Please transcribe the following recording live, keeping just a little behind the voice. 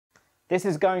This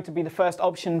is going to be the first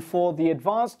option for the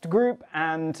advanced group,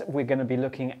 and we're going to be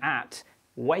looking at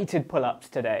weighted pull-ups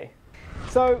today.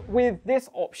 So with this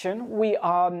option, we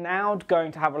are now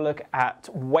going to have a look at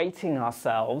weighting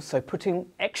ourselves, so putting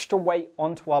extra weight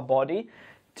onto our body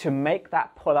to make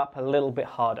that pull-up a little bit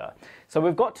harder. So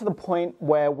we've got to the point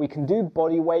where we can do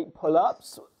body weight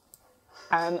pull-ups,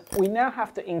 and we now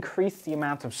have to increase the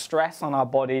amount of stress on our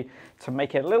body to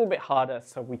make it a little bit harder,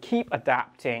 so we keep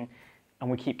adapting and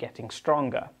we keep getting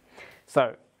stronger.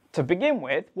 So to begin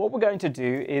with, what we're going to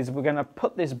do is we're going to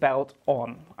put this belt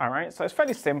on, all right? So it's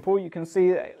fairly simple. You can see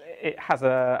it has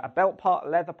a belt part, a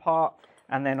leather part,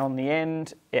 and then on the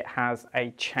end, it has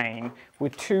a chain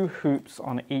with 2 hoops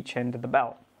on each end of the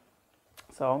belt.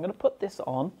 So I'm going to put this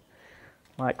on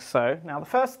like so. Now, the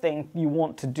first thing you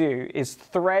want to do is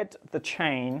thread the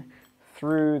chain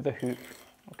through the hoop,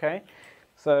 okay?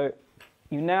 So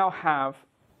you now have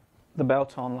the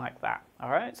belt on like that, all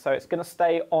right? So it's going to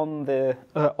stay on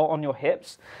on your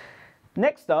hips.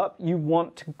 Next up, you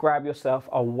want to grab yourself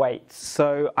a weight.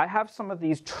 So I have some of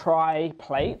these tri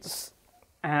plates,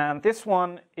 and this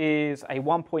one is a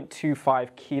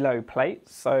 1.25 kilo plate,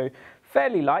 so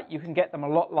fairly light. You can get them a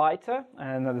lot lighter,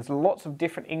 and there's lots of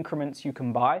different increments you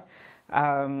can buy.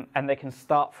 And they can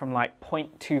start from like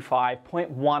 0.25,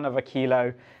 0.1 of a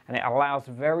kilo, and it allows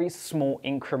very small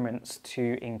increments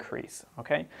to increase,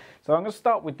 okay? So I'm going to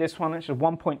start with this one, which is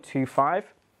 1.25,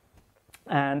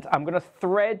 and I'm going to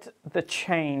thread the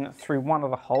chain through one of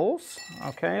the holes,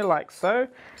 okay, like so,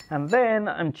 and then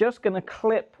I'm just going to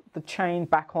clip the chain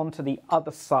back onto the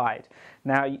other side.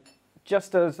 Now,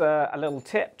 just as a little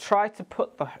tip, try to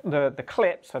put the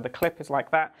clip, so the clip is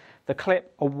like that, the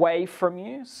clip away from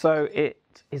you so it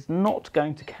is not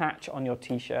going to catch on your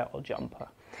t-shirt or jumper.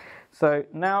 So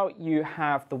now you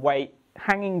have the weight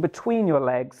hanging between your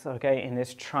legs, okay, in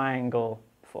this triangle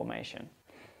formation.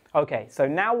 Okay, so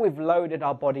now we've loaded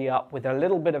our body up with a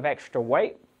little bit of extra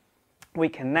weight. We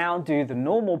can now do the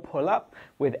normal pull-up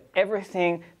with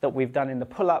everything that we've done in the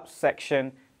pull-up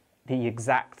section the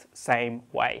exact same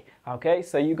way. Okay,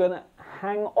 so you're going to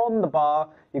hang on the bar,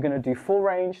 you're going to do full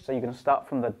range, so you're going to start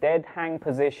from the dead hang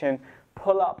position,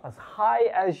 pull up as high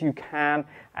as you can,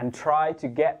 and try to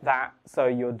get that so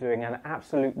you're doing an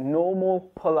absolute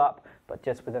normal pull-up, but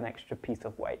just with an extra piece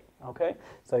of weight. Okay,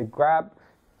 so grab,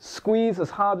 squeeze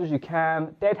as hard as you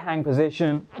can, dead hang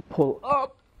position, pull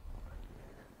up,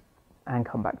 and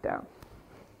come back down.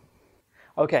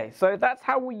 Okay, so that's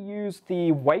how we use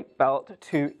the weight belt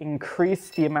to increase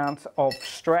the amount of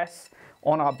stress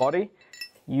on our body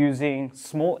using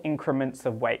small increments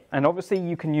of weight. And obviously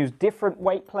you can use different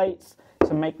weight plates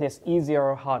to make this easier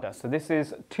or harder. So this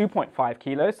is 2.5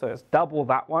 kilos, so it's double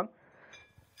that one.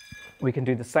 We can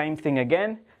do the same thing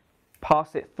again,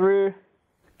 pass it through,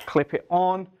 clip it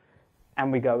on,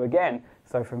 and we go again.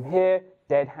 So from here,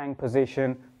 dead hang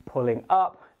position, pulling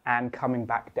up and coming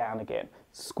back down again.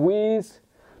 Squeeze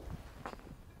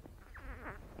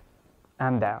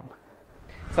and down.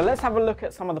 So let's have a look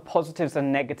at some of the positives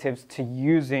and negatives to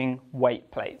using weight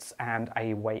plates and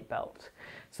a weight belt.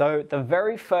 So the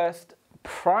very first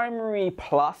primary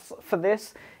plus for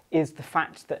this is the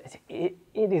fact that it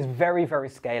is very, very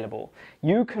scalable.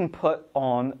 You can put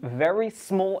on very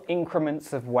small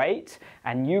increments of weight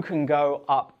and you can go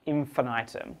up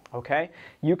infinitum, okay?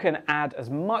 You can add as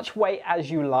much weight as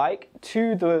you like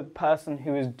to the person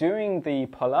who is doing the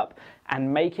pull-up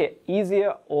and make it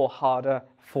easier or harder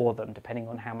for them, depending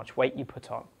on how much weight you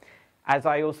put on. As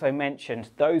I also mentioned,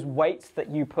 those weights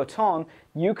that you put on,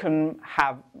 you can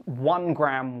have 1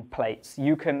 gram plates,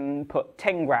 you can put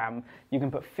 10 gram, you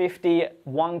can put 50,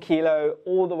 1 kilo,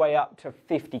 all the way up to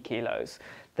 50 kilos.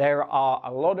 There are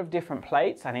a lot of different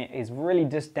plates, and it is really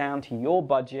just down to your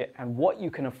budget and what you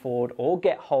can afford or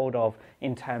get hold of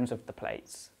in terms of the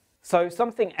plates. So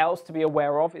something else to be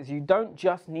aware of is you don't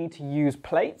just need to use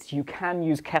plates, you can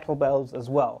use kettlebells as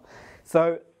well.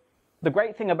 So the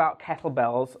great thing about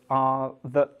kettlebells are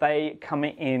that they come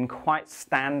in quite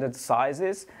standard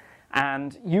sizes,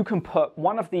 and you can put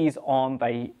one of these on,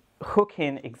 they hook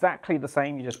in exactly the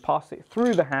same, you just pass it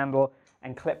through the handle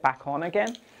and clip back on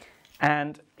again.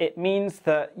 And it means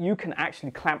that you can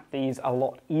actually clamp these a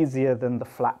lot easier than the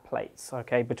flat plates,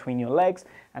 okay, between your legs,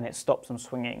 and it stops them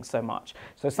swinging so much.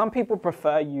 So some people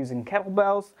prefer using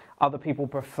kettlebells, other people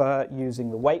prefer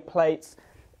using the weight plates.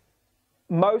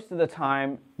 Most of the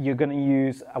time you're going to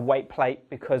use a weight plate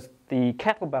because the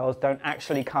kettlebells don't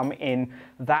actually come in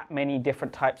that many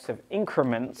different types of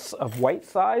increments of weight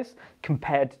size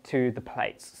compared to the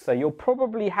plates. So you'll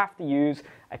probably have to use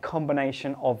a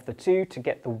combination of the two to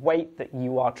get the weight that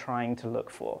you are trying to look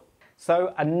for.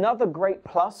 So another great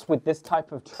plus with this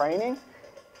type of training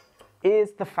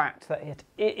is the fact that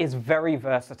it is very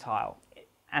versatile.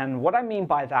 And what I mean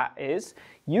by that is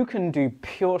you can do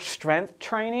pure strength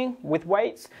training with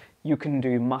weights, you can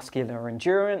do muscular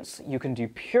endurance, you can do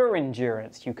pure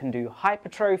endurance, you can do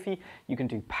hypertrophy, you can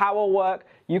do power work,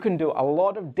 you can do a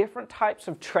lot of different types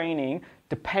of training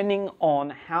depending on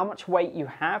how much weight you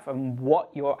have and what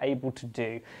you're able to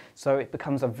do. So it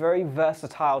becomes a very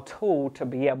versatile tool to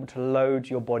be able to load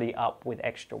your body up with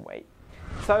extra weight.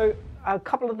 So a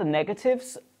couple of the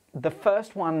negatives, the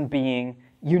first one being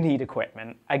you need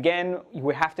equipment. Again,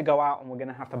 we have to go out and we're going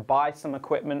to have to buy some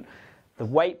equipment, the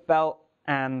weight belt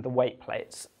and the weight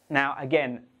plates. Now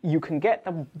again, you can get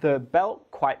the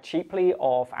belt quite cheaply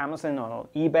off Amazon or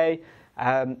eBay,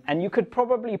 and you could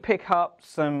probably pick up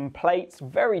some plates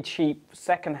very cheap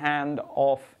secondhand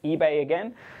off eBay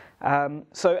again.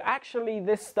 So actually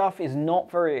this stuff is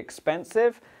not very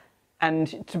expensive.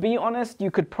 And to be honest, you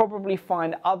could probably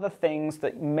find other things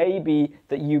that maybe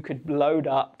that you could load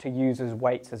up to use as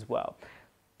weights as well.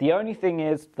 The only thing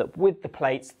is that with the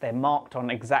plates, they're marked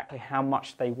on exactly how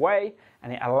much they weigh,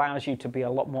 and it allows you to be a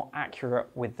lot more accurate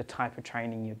with the type of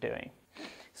training you're doing.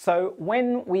 So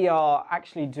when we are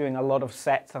actually doing a lot of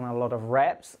sets and a lot of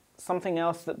reps, something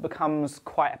else that becomes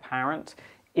quite apparent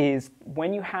is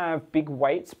when you have big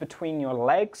weights between your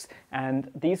legs, and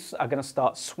these are going to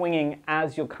start swinging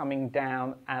as you're coming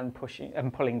down and pushing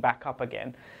and pulling back up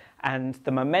again. And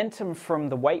the momentum from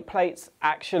the weight plates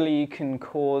actually can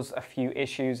cause a few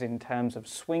issues in terms of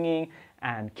swinging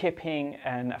and kipping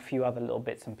and a few other little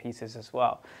bits and pieces as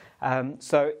well.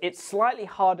 So it's slightly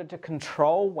harder to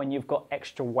control when you've got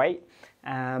extra weight.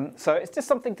 So it's just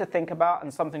something to think about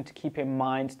and something to keep in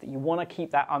mind, that you want to keep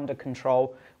that under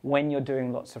control when you're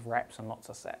doing lots of reps and lots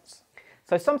of sets.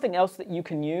 So something else that you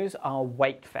can use are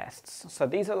weight vests. So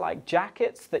these are like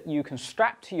jackets that you can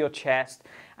strap to your chest,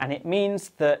 and it means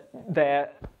that they're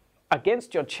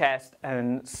against your chest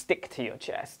and stick to your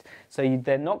chest. So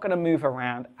they're not going to move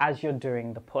around as you're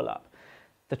doing the pull-up.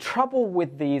 The trouble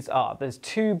with these there's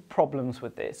two problems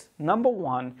with this. Number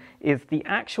one is the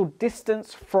actual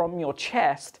distance from your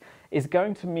chest is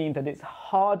going to mean that it's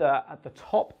harder at the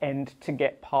top end to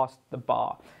get past the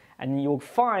bar. And you'll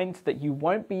find that you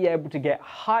won't be able to get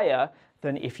higher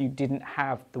than if you didn't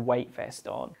have the weight vest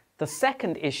on. The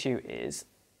second issue is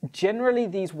generally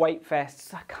these weight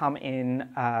vests come in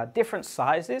different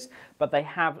sizes, but they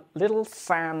have little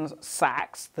sand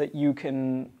sacks that you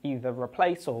can either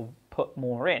replace or put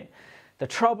more in. The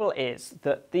trouble is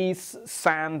that these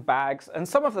sandbags, and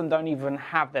some of them don't even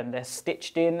have them, they're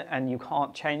stitched in and you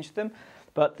can't change them.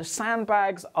 But the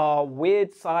sandbags are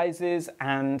weird sizes,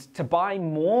 and to buy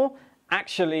more,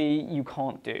 actually you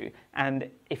can't do. And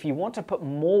if you want to put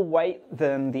more weight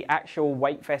than the actual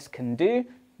weight vest can do,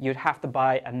 you'd have to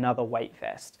buy another weight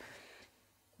vest.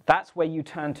 That's where you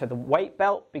turn to the weight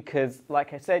belt, because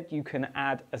like I said, you can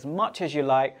add as much as you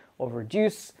like or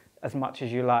reduce as much as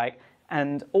you like.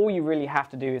 And all you really have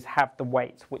to do is have the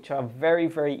weights, which are very,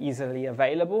 very easily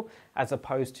available, as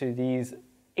opposed to these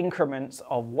increments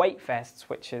of weight vests,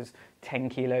 which is 10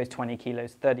 kilos, 20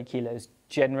 kilos, 30 kilos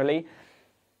generally.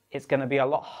 It's going to be a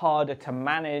lot harder to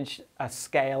manage a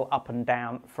scale up and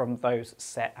down from those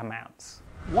set amounts.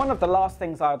 One of the last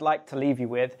things I'd like to leave you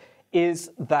with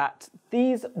is that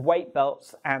these weight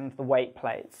belts and the weight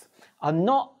plates are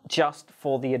not just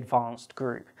for the advanced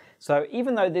group. So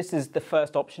even though this is the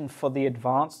first option for the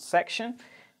advanced section,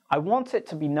 I want it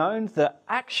to be known that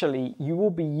actually you will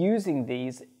be using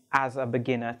these as a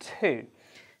beginner too.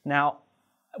 Now,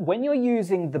 when you're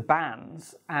using the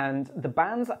bands, and the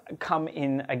bands come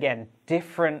in, again,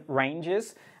 different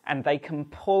ranges, and they can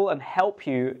pull and help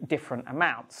you different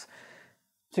amounts.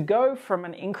 To go from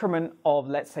an increment of,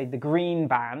 let's say, the green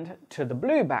band to the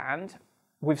blue band,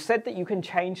 we've said that you can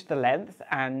change the length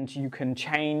and you can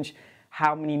change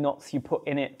how many knots you put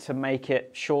in it to make it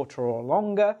shorter or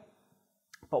longer.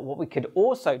 But what we could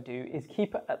also do is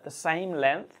keep it at the same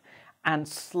length and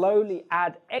slowly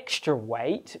add extra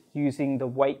weight using the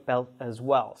weight belt as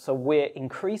well. So we're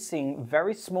increasing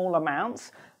very small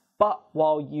amounts, but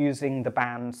while using the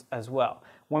bands as well.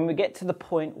 When we get to the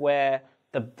point where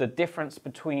the difference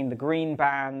between the green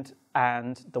band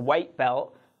and the weight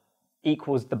belt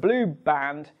equals the blue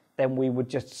band, then we would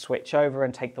just switch over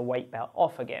and take the weight belt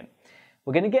off again.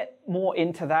 We're going to get more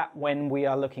into that when we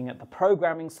are looking at the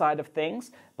programming side of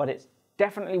things, but it's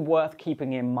definitely worth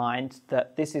keeping in mind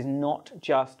that this is not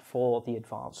just for the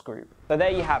advanced group. So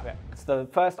there you have it. It's the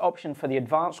first option for the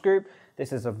advanced group.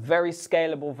 This is a very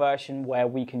scalable version where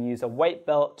we can use a weight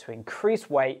belt to increase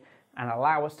weight and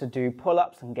allow us to do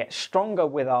pull-ups and get stronger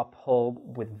with our pull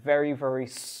with very, very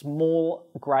small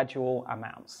gradual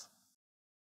amounts.